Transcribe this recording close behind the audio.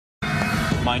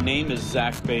My name is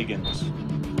Zak Bagans.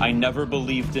 I never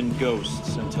believed in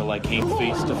ghosts until I came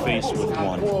face to face with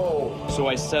one. So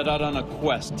I set out on a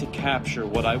quest to capture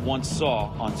what I once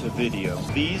saw onto video.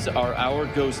 These are our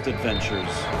ghost adventures.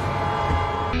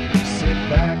 Sit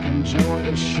back, enjoy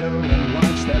the show, and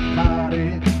watch that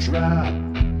body drop.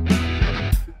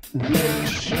 Lake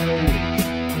show,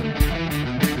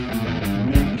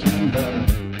 making the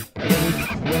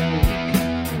earthquake.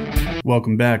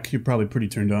 Welcome back. You're probably pretty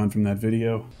turned on from that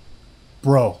video.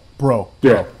 Bro.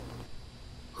 Yeah.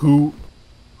 What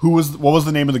was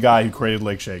the name of the guy who created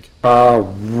Lake Shake?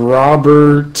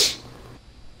 Robert...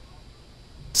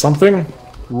 something?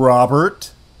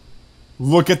 Robert.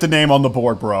 Look at the name on the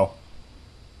board, bro.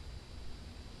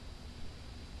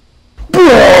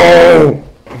 Bro!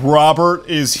 Robert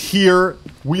is here.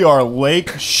 We are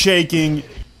lake shaking,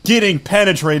 getting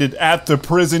penetrated at the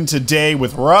prison today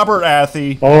with Robert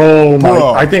Atthey. Oh my...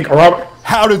 Bro. I think Robert...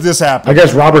 How did this happen? I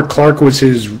guess Robert Clark was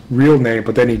his real name,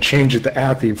 but then he changed it to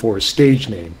Atthey for his stage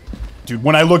name. Dude,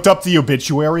 when I looked up the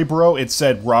obituary, bro, it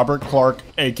said Robert Clark,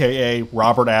 a.k.a.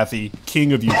 Robert Atthey,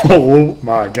 king of YouTube. Oh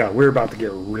my god, we're about to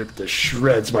get ripped to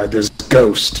shreds by this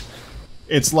ghost.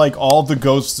 It's like all the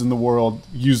ghosts in the world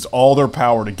used all their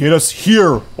power to get us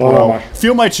here, bro. Oh my.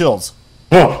 Feel my chills.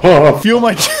 Oh. Feel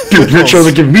my chills. Dude, your chills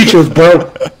are giving me chills,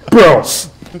 bro. Bro!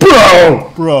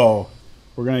 Bro,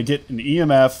 we're gonna get an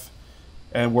EMF,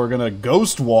 and we're gonna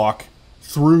ghost walk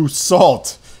through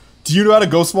salt. Do you know how to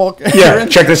ghost walk? Yeah, Aaron?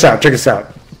 check this out,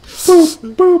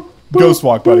 Boop, boop, Ghost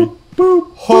walk, buddy.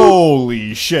 boop.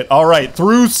 Holy shit. Alright,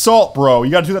 through salt, bro. You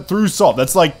gotta do that through salt.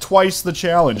 That's like twice the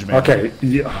challenge, man. Okay,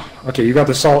 yeah. Okay, you got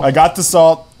the salt. I got the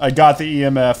salt. I got the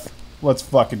EMF. Let's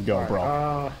fucking go,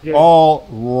 bro. Yeah.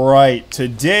 Alright,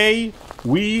 today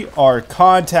we are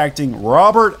contacting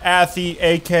Robert Atthey,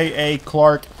 a.k.a.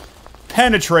 Clark,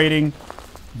 penetrating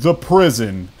the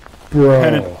prison.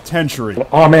 Penitentiary.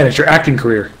 Oh man, it's your acting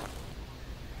career.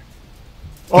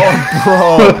 Oh,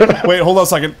 bro. Wait, hold on a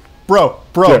second. Bro,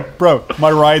 my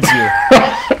ride's here.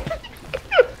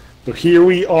 So here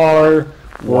we are.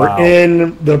 We're Wow.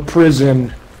 in the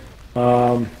prison.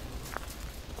 Ooh,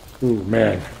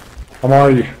 man. I'm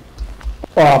already...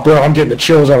 Oh, bro, I'm getting the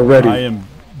chills already. I am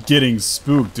getting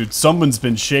spooked, dude. Someone's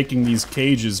been shaking these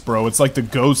cages, bro. It's like the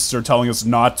ghosts are telling us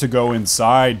not to go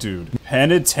inside, dude.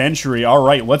 Penitentiary. All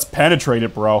right, let's penetrate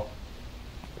it, bro.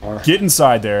 Right. Get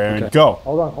inside there, Aaron. Okay. Go.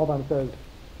 Hold on. It says,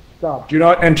 stop. Do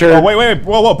not enter... Oh, wait.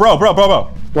 Whoa, bro.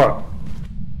 What?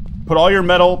 Put all your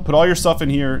metal, put all your stuff in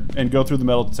here, and go through the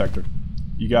metal detector.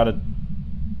 You gotta...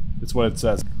 It's what it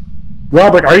says.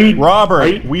 Robert, are you...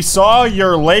 Robert, we saw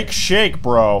your lake shake,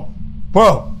 bro.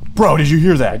 Bro, did you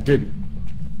hear I that? didn't.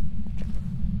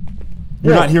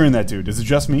 You're Yeah. not hearing that, dude. Is it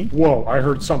just me? Whoa, I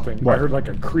heard something. What? I heard like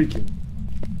a creaking.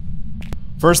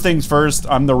 First things first,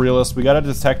 I'm the realist. We gotta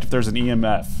detect if there's an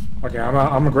EMF. Okay, I'm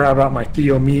gonna grab out my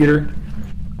theometer.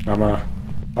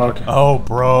 Okay. Oh,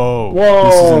 bro. Whoa,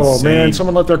 This is insane. man,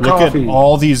 someone left their coffee. Look at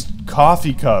all these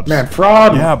coffee cups. Man,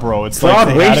 fraud. Yeah, bro. It's fraud,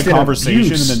 like they had waste, a and conversation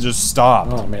abuse. and then just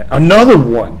stopped. Oh, man. Another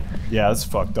one. Yeah, that's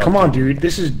fucked up. Come on, dude.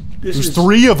 This There's is...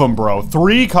 3 of them, bro.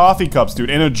 3 coffee cups, dude,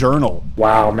 in a journal.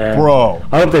 Wow, man. Bro.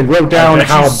 I hope they wrote down I bet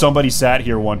how... you somebody sat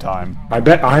here one time. I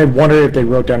wonder if they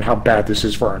wrote down how bad this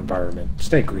is for our environment.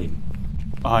 Stay green.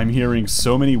 I'm hearing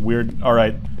so many weird...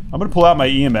 Alright, I'm gonna pull out my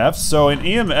EMF. So an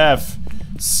EMF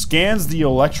scans the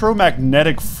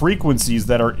electromagnetic frequencies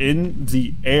that are in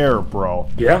the air, bro.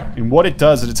 Yeah? And what it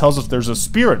does is it tells us there's a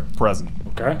spirit present.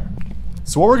 Okay.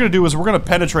 So what we're gonna do is we're gonna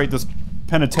penetrate this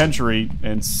penitentiary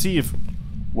and see if...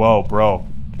 Whoa, bro.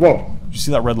 Whoa. Did you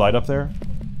see that red light up there?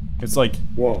 It's like...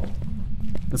 Whoa.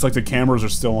 It's like the cameras are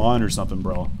still on or something,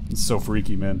 bro. It's so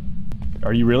freaky, man.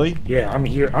 Are you really? Yeah, I'm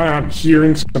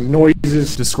hearing some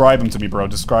noises. Describe them to me, bro.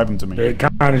 Describe them to me. It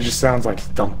kind of just sounds like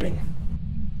thumping.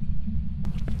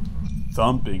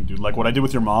 Thumping, dude. Like what I did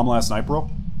with your mom last night, bro?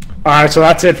 Alright, so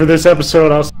that's it for this episode.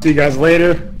 I'll see you guys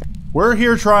later. We're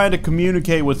here trying to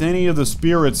communicate with any of the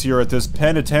spirits here at this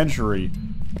penitentiary.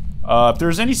 If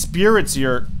there's any spirits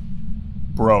here...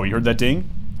 Bro, you heard that ding?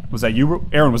 Was that you, bro?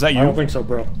 Aaron, was that you? I don't think so,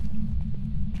 bro.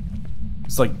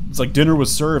 It's like dinner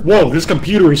was served. Whoa, this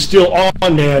computer is still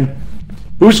on, man.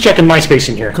 Who's checking MySpace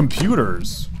in here?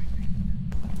 Computers.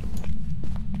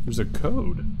 There's a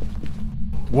code.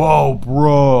 Whoa,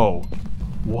 bro.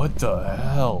 What the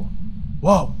hell?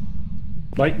 Whoa.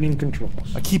 Lightning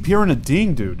controls. I keep hearing a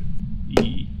ding, dude.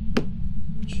 E.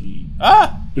 G.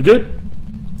 Ah! You good?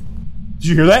 Did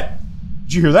you hear that?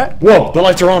 Did you hear that? Whoa, the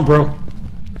lights are on, bro.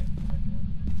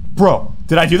 Bro,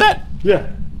 did I do that? Yeah.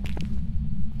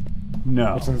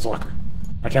 No. What's in this locker?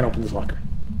 I can't open this locker.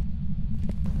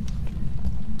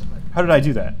 How did I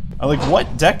do that? I'm like,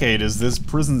 what decade is this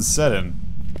prison set in?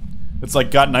 It's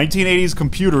like got 1980s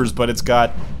computers, but it's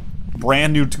got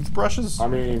brand new toothbrushes? I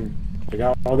mean, they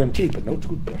got all them teeth, but no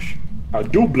toothbrush. A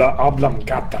dubla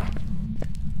oblongata.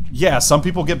 Yeah, some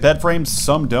people get bed frames,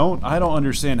 some don't. I don't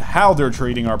understand how they're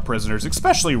treating our prisoners,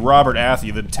 especially Robert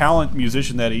Atthey, the talent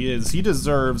musician that he is. He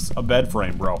deserves a bed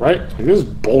frame, bro. Right? Like, this is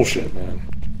bullshit, man.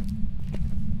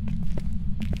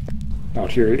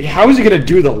 Out here. How is he gonna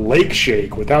do the lake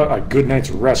shake without a good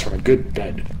night's rest from a good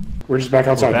bed? We're just back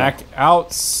outside. We're back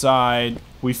outside.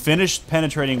 We finished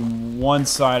penetrating one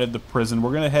side of the prison.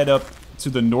 We're gonna head up to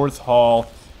the North Hall,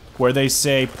 where they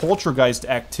say poltergeist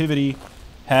activity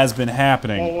has been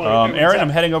happening. Aaron, Zach, I'm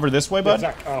heading over this way, bud.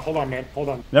 Zach, hold on, man. Hold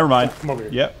on. Never mind. Zach, come over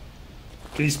here. Yep.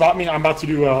 Can you spot me? I'm about to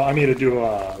do. I need to do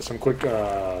some quick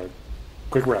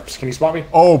reps. Can you spot me?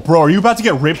 Oh, bro, are you about to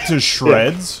get ripped to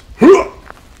shreds?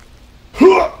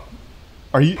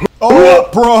 Are you? Oh,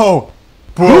 bro!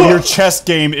 Bro, your chest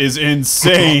game is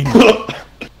insane.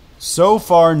 So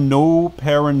far, no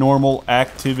paranormal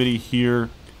activity here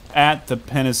at the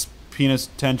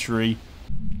penitentiary.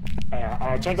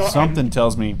 Something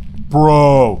tells me,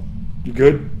 bro. You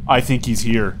good? I think he's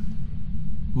here.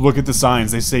 Look at the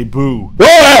signs. They say boo.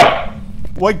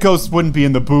 What ghost wouldn't be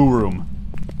in the boo room?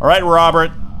 All right,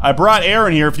 Robert. I brought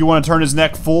Aaron here if you want to turn his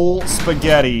neck full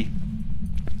spaghetti.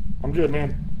 I'm good,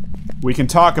 man. We can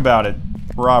talk about it,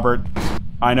 Robert.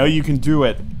 I know you can do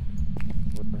it.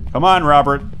 Come on,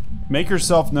 Robert. Make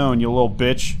yourself known, you little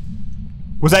bitch.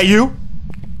 Was that you?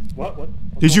 What?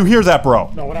 Did you hear that,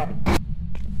 bro? No, what happened?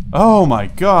 Oh my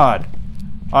god.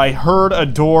 I heard a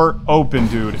door open,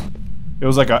 dude. It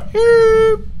was like a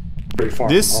Pretty far.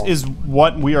 This is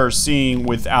what we are seeing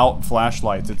without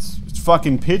flashlights. It's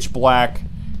fucking pitch black.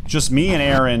 Just me and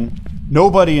Aaron.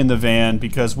 Nobody in the van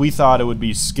because we thought it would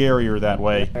be scarier that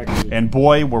way. And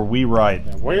boy, were we right.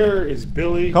 Now where is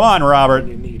Billy? Come on, Robert.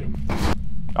 You need him.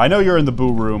 I know you're in the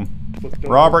boo room.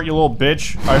 Robert, you little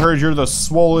bitch. I heard you're the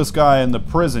swollest guy in the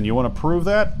prison. You want to prove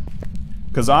that?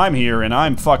 Because I'm here and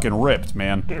I'm fucking ripped,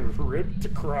 man. Ripped to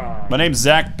cry. My name's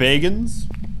Zak Bagans.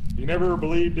 He never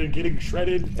believed in getting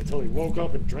shredded until he woke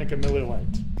up and drank a Miller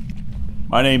Lite.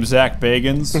 My name's Zak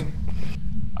Bagans.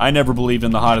 I never believed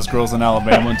in the hottest girls in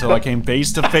Alabama until I came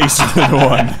face to face with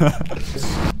one.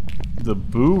 The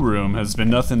boo room has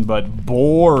been nothing but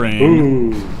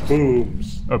boring.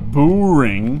 Booms. A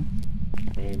boo-ring.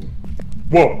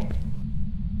 Whoa.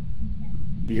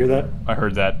 You hear that? I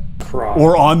heard that. Cry.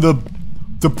 Or on the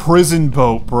prison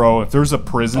boat, bro. If there's a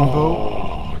prison boat.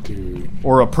 Oh, dude.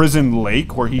 Or a prison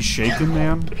lake where he's shaking,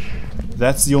 man.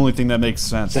 That's the only thing that makes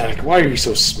sense. Zach, why are you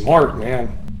so smart,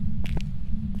 man?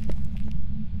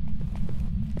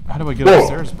 How do I get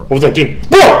upstairs, bro? What was that, dude?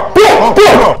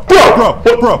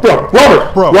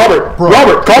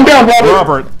 Robert, calm down,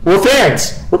 Robert. We're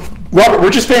fans. Robert,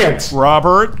 we're just fans.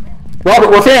 Robert,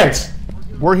 we're fans.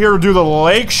 We're here to do the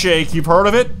lake shake. You've heard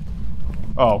of it?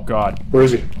 Oh God. Where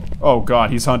is he? Oh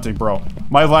God, he's hunting, bro.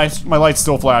 My light's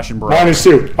still flashing, bro. Mine is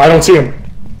too. I don't see him.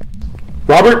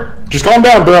 Robert, just calm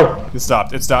down, bro. It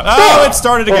stopped. It stopped. Oh, it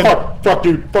started again. Oh, fuck,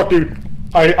 dude.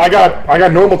 I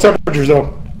got normal temperatures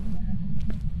though.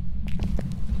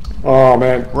 Oh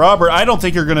man. Robert, I don't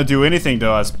think you're gonna do anything to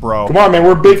us, bro. Come on, man.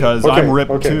 We're big. Because I'm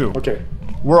ripped too. Okay.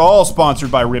 We're all sponsored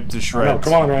by Ripped to Shreds. No,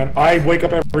 come on, man. I wake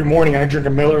up every morning and I drink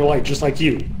a Miller Lite just like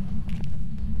you.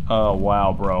 Oh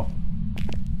wow, bro.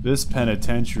 This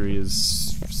penitentiary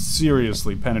is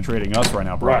seriously penetrating us right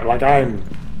now, bro. Right, like I'm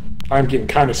getting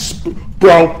kind of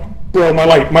bro, my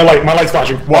light's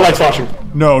flashing. My light's flashing.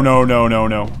 No.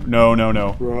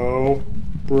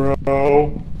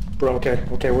 Bro, okay,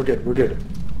 we're good.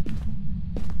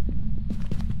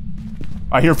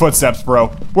 I hear footsteps,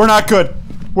 bro. We're not good.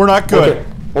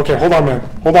 Okay, hold on, man.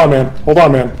 Hold on.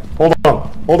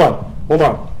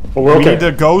 Oh, we're okay. We need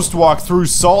to ghost walk through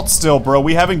salt still, bro.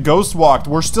 We haven't ghost walked.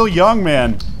 We're still young,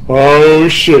 man. Oh,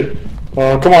 shit.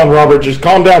 Come on, Robert. Just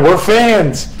calm down. We're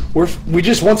fans. We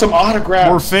just want some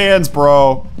autographs. We're fans,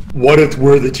 bro. What if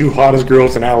we're the two hottest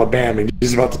girls in Alabama and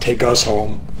he's about to take us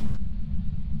home?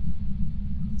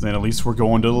 Then at least we're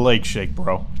going to the lake shake,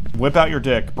 bro. Whip out your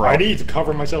dick, bro. I need to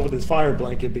cover myself with this fire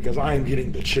blanket because I am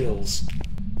getting the chills.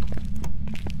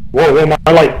 Whoa, my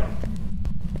light.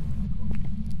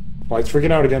 Light's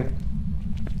freaking out again.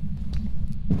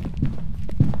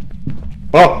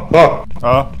 Oh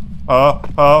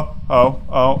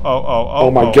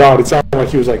my God, it sounded like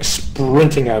he was like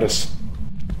sprinting at us.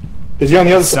 Is he on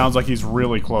the other side? Sounds like he's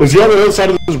really close. Is he on the other side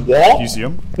of this wall? Do you see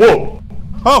him? Whoa.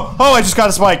 Oh, I just got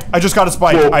a spike.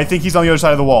 Whoa. I think he's on the other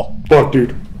side of the wall. Fuck,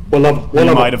 dude. What level? What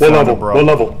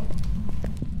level?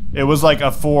 It was like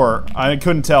a 4. I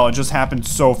couldn't tell. It just happened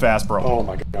so fast, bro. Oh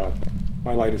my god.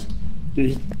 My light is...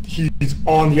 He's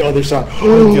on the other side.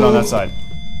 Get on that side.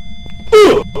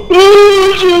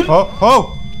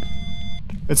 Oh!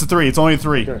 It's a 3. It's only a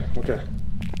 3. Okay.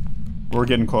 We're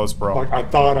getting close, bro. Like, I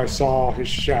thought I saw his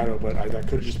shadow, but that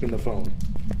could have just been the phone.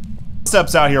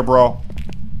 Steps out here, bro.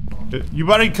 You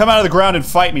better come out of the ground and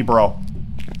fight me, bro.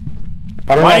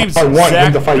 I don't My know name's if I want him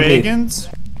Zak to fight me. Bagans.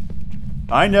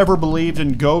 I never believed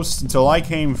in ghosts until I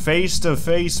came face to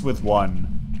face with one.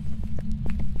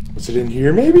 Was it in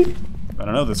here, maybe? I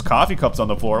don't know. This coffee cup's on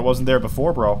the floor. It wasn't there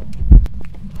before, bro.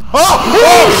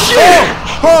 Oh shit!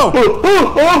 Oh!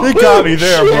 It got me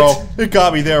there, bro. It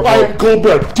got me there, bro. Cold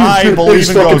blood. I Dude, believe it is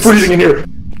in fucking ghosts. freezing in here.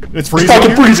 It's freezing. It's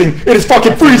fucking here? freezing. It is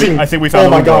fucking freezing. I think we found the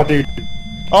room, Oh my god, bro. dude.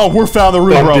 Oh, we're found the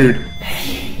room, bro. Dude.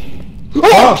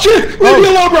 Oh shit! Leave me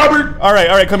alone, Robert. All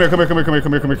right. Come here. Come here.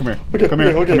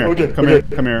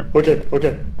 Okay.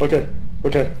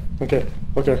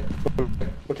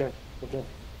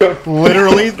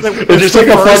 Literally, It's just like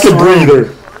a fucking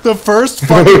breather. The first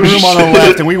fucking room on the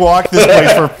left, and we walked this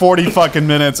place for 40 fucking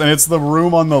minutes, and it's the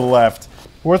room on the left.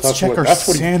 Let's check our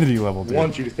sanity level, dude.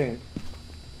 Want you to think.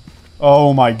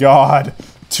 Oh my god.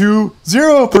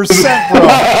 0%,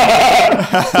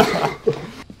 bro.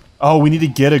 Oh, we need to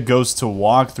get a ghost to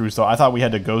walk through, so I thought we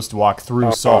had to ghost walk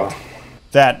through salt.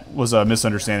 That was a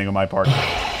misunderstanding on my part.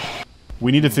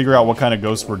 We need to figure out what kind of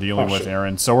ghost we're dealing with,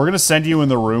 Aaron. So we're going to send you in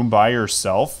the room by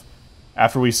yourself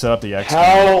after we set up the X.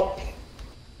 How?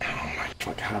 Oh my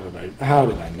fuck! How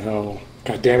did I know?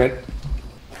 God damn it!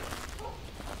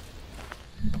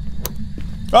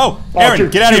 Oh, Aaron,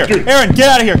 dude, get out of dude. here! Aaron, get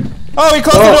out of here! Oh, he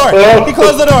closed the door! He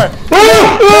closed the door! No!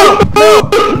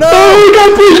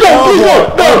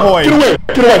 Oh boy!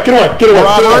 Get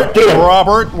away!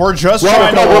 Robert, we're just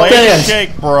trying to lake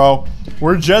shake, bro.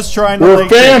 We're just trying to lake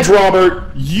fans, shake.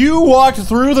 Robert. You walked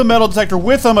through the metal detector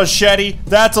with a machete.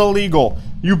 That's illegal.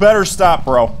 You better stop,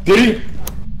 bro. Did he?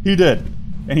 He did.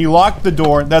 And he locked the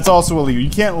door. That's also illegal.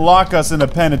 You can't lock us in a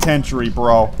penitentiary,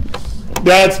 bro.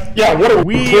 What are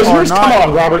we prisoners? are not Come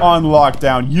on, Robert. on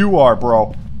lockdown. You are,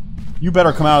 bro. You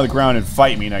better come out of the ground and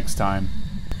fight me next time.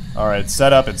 Alright,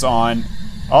 set up. It's on.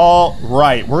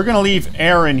 Alright, we're gonna leave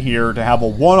Aaron here to have a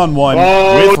one-on-one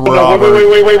with Robert.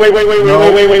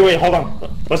 Wait, hold on.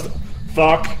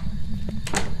 Fuck.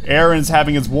 Aaron's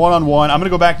having his one-on-one. I'm gonna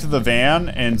go back to the van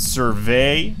and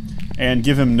survey and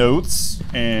give him notes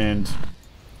and...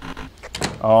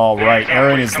 Alright,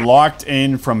 Aaron is locked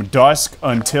in from dusk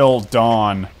until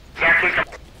dawn. Zach,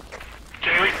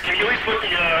 can you at least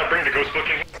bring the ghost book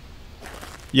in?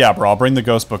 Yeah, bro, I'll bring the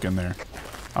ghost book in there.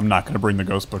 I'm not gonna bring the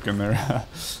ghost book in there.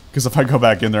 Because if I go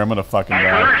back in there, I'm gonna fucking die.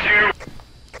 I heard you!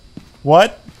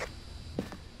 What?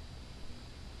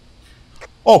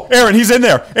 Oh, Aaron, he's in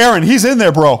there! Aaron, he's in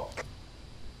there, bro!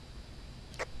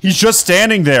 He's just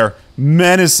standing there,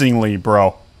 menacingly,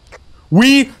 bro.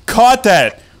 We caught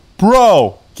that!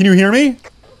 Bro! Can you hear me?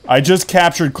 I just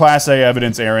captured Class A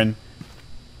evidence, Aaron.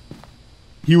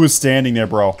 He was standing there,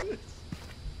 bro.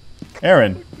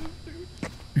 Aaron.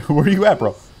 Where are you at,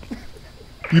 bro?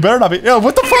 You better not be. Yo,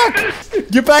 what the fuck?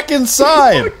 Get back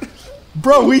inside,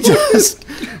 bro. We just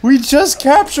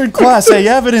captured Class A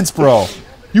evidence, bro.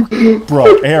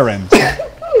 Bro, Aaron.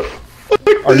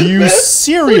 Are you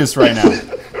serious right now?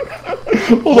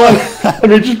 Hold on.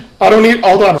 I don't need.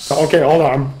 Hold on. Okay, hold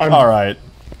on. I'm all right.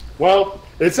 Well,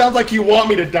 it sounds like you want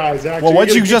me to die, Zach. Well,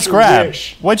 what'd you just grab?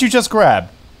 What'd you just grab?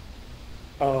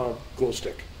 Glow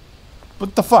stick.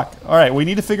 What the fuck? All right, we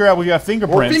need to figure out. We got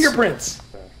fingerprints. More fingerprints.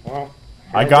 Well.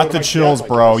 I got the chills,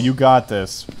 bro. You got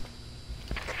this.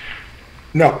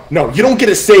 No, you don't get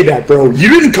to say that, bro. You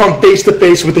didn't come face to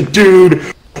face with a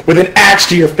dude with an axe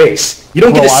to your face. You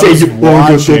don't get to say you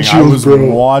got the chills, bro. I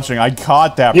was watching. I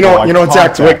caught that. You know,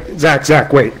 Zach.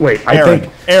 Wait.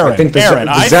 Aaron. I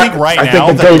think right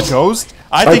now that the ghost.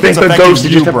 I think it's the ghost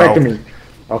affecting you, just bro. affected me.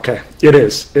 Okay, it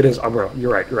is. Oh, bro,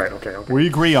 you're right. Okay. We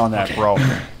agree on that, bro.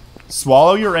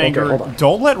 Swallow your anger.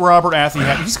 Don't let Robert Atthey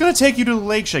have... He's going to take you to the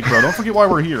lake shake, bro. Don't forget why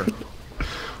we're here.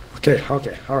 Okay.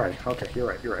 All right. Okay, you're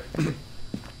right.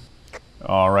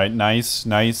 All right, nice.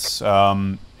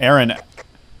 Aaron,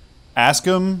 ask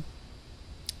him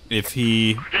if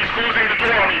he... He's closing the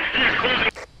door on me. He's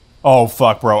closing... Oh,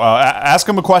 fuck, bro. Ask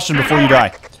him a question before you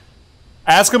die.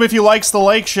 Ask him if he likes the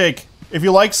lake shake. If he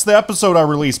likes the episode I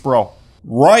released, bro.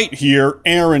 Right here,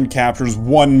 Aaron captures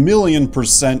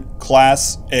 1,000,000%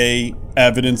 Class A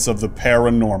evidence of the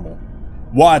paranormal.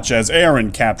 Watch as Aaron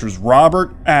captures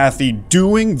Robert Atthey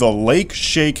doing the lake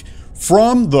shake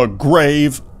from the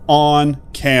grave on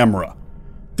camera.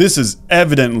 This is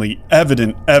evidently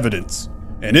evident evidence.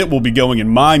 and it will be going in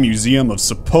my museum of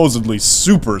supposedly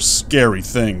super scary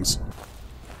things.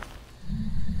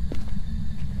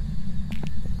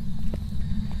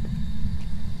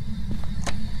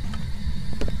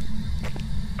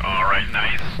 Alright,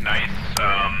 nice.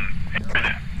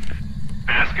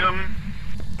 Ask him.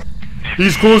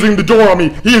 He's closing the door on me.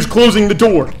 He is closing the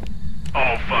door.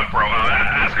 Oh, fuck, bro.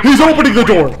 Ask him. He's opening the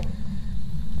door.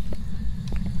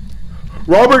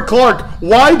 Robert Clark,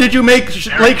 why did you make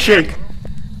Lake Shake?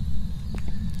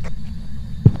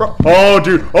 Oh,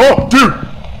 dude. Oh, dude.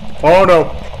 Oh,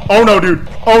 no. Oh, no, dude.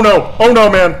 Oh, no. Oh, no,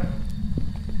 man.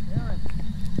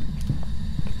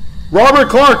 Robert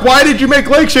Clark, why did you make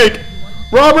Lake Shake?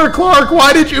 Robert Clark,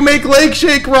 why did you make Lake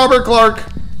Shake, Robert Clark?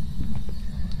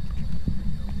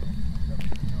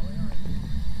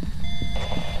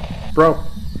 Bro.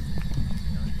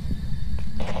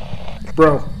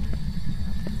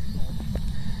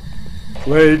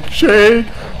 Lake Shake.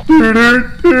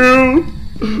 Doo-doo-doo.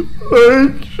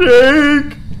 Lake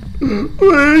Shake.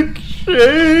 Lake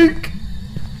Shake.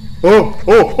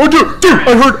 Oh, dude,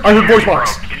 I heard voice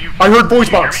box. I heard voice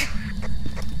box.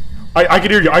 I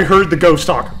can hear you. I heard the ghost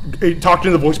talk. It talked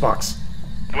in the voice box.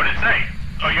 What did it say?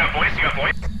 Oh, you got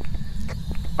voice?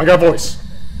 I got voice.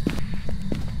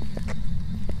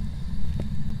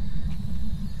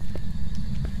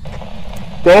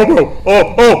 Bro.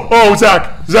 Oh,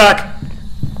 Zach.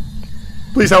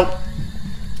 Please help.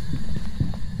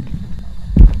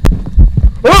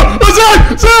 Oh,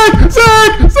 Zach,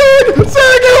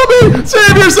 help me!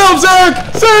 Save yourself,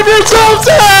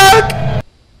 Zach!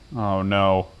 Oh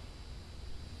no.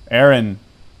 Aaron.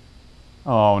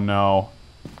 Oh no.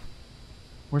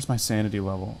 Where's my sanity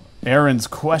level? Aaron's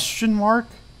question mark?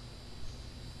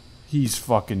 He's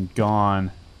fucking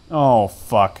gone. Oh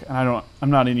fuck. I'm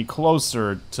not any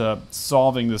closer to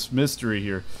solving this mystery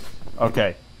here.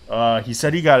 Okay. He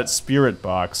said he got it spirit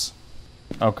box.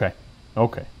 Okay. I'm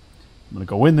gonna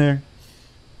go in there.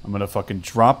 I'm gonna fucking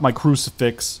drop my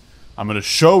crucifix. I'm gonna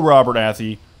show Robert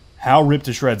Atthey how ripped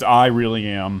to shreds I really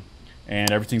am.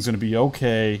 And everything's gonna be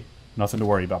okay. Nothing to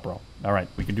worry about, bro. Alright,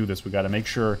 we can do this. We gotta make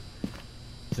sure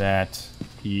that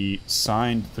he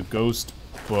signed the ghost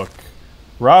book.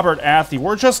 Robert Atthey,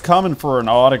 we're just coming for an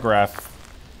autograph.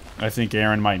 I think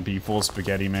Aaron might be full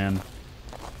spaghetti, man.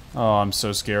 Oh, I'm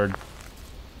so scared.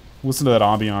 Listen to that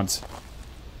ambiance.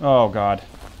 Oh, God.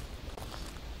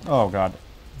 Oh, God.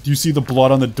 Do you see the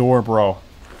blood on the door, bro?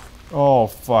 Oh,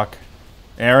 fuck.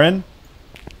 Aaron?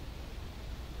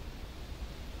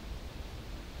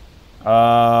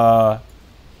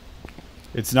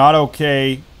 It's not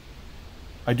okay.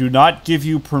 I do not give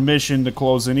you permission to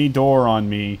close any door on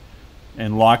me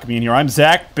and lock me in here. I'm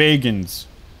Zak Bagans.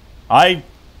 I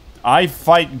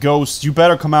fight ghosts. You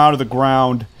better come out of the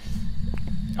ground.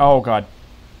 Oh, God.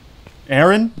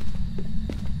 Aaron?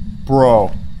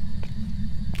 Bro,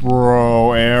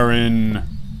 Aaron.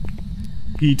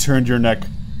 He turned your neck.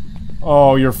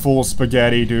 Oh, you're full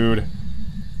spaghetti, dude.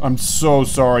 I'm so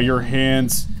sorry. Your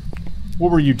hands...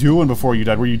 What were you doing before you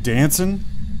died? Were you dancing?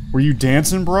 Were you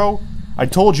dancing, bro? I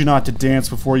told you not to dance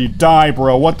before you die,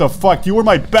 bro. What the fuck? You were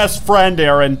my best friend,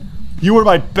 Aaron. You were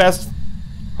my best...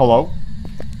 Hello?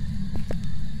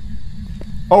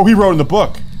 Oh, he wrote in the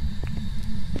book.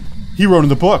 He wrote in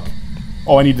the book.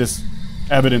 Oh, I need this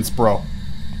evidence, bro.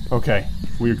 Okay,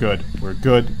 we're good. We're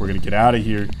good. We're gonna get out of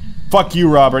here. Fuck you,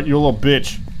 Robert. You're a little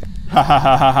bitch. Ha ha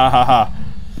ha ha ha ha ha.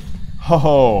 Ho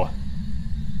ho.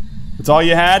 That's all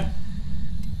you had?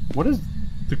 What does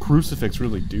the crucifix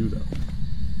really do, though?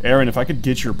 Aaron, if I could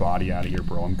get your body out of here,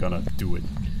 bro, I'm gonna do it.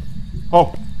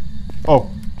 Oh!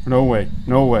 Oh! No way.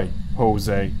 No way.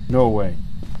 Jose. No way.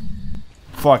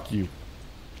 Fuck you.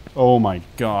 Oh my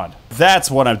god.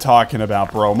 That's what I'm talking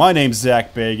about, bro. My name's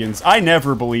Zak Bagans. I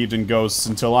never believed in ghosts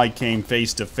until I came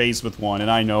face to face with one,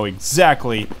 and I know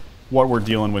exactly what we're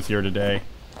dealing with here today.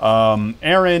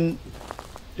 Aaron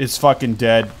is fucking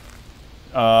dead.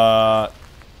 That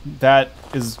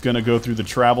is gonna go through the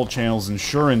Travel Channel's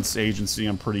insurance agency,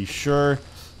 I'm pretty sure.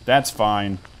 That's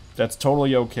fine. That's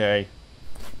totally okay.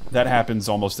 That happens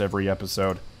almost every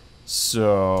episode.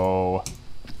 So...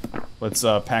 let's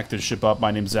pack this ship up. My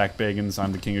name's Zak Bagans.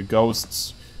 I'm the king of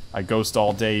ghosts. I ghost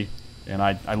all day, and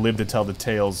I live to tell the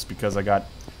tales because I got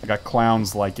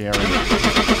clowns like Aaron.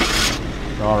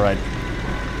 Alright.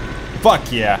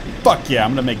 Fuck yeah. Fuck yeah.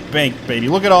 I'm gonna make bank, baby.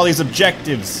 Look at all these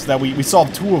objectives that we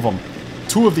solved 2 of them.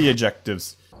 2 of the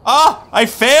objectives. Ah! I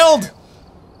failed!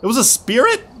 It was a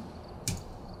spirit?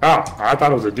 Oh, I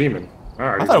thought it was a demon.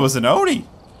 I thought it was an Oni.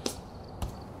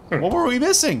 What were we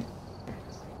missing?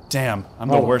 Damn, I'm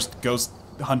the worst ghost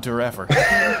hunter ever.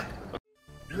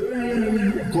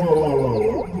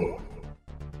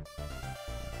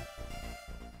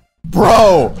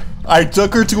 Bro, I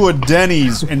took her to a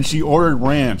Denny's and she ordered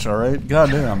ranch, alright?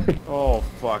 Goddamn. Oh,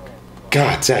 fuck.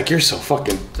 God, Zach, you're so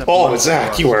fucking... Oh,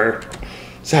 Zach, you are...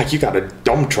 Zach, you got a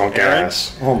dumb trunk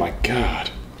ass. Oh my god.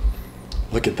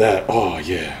 Look at that. Oh,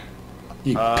 yeah.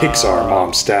 You Pixar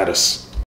mom status.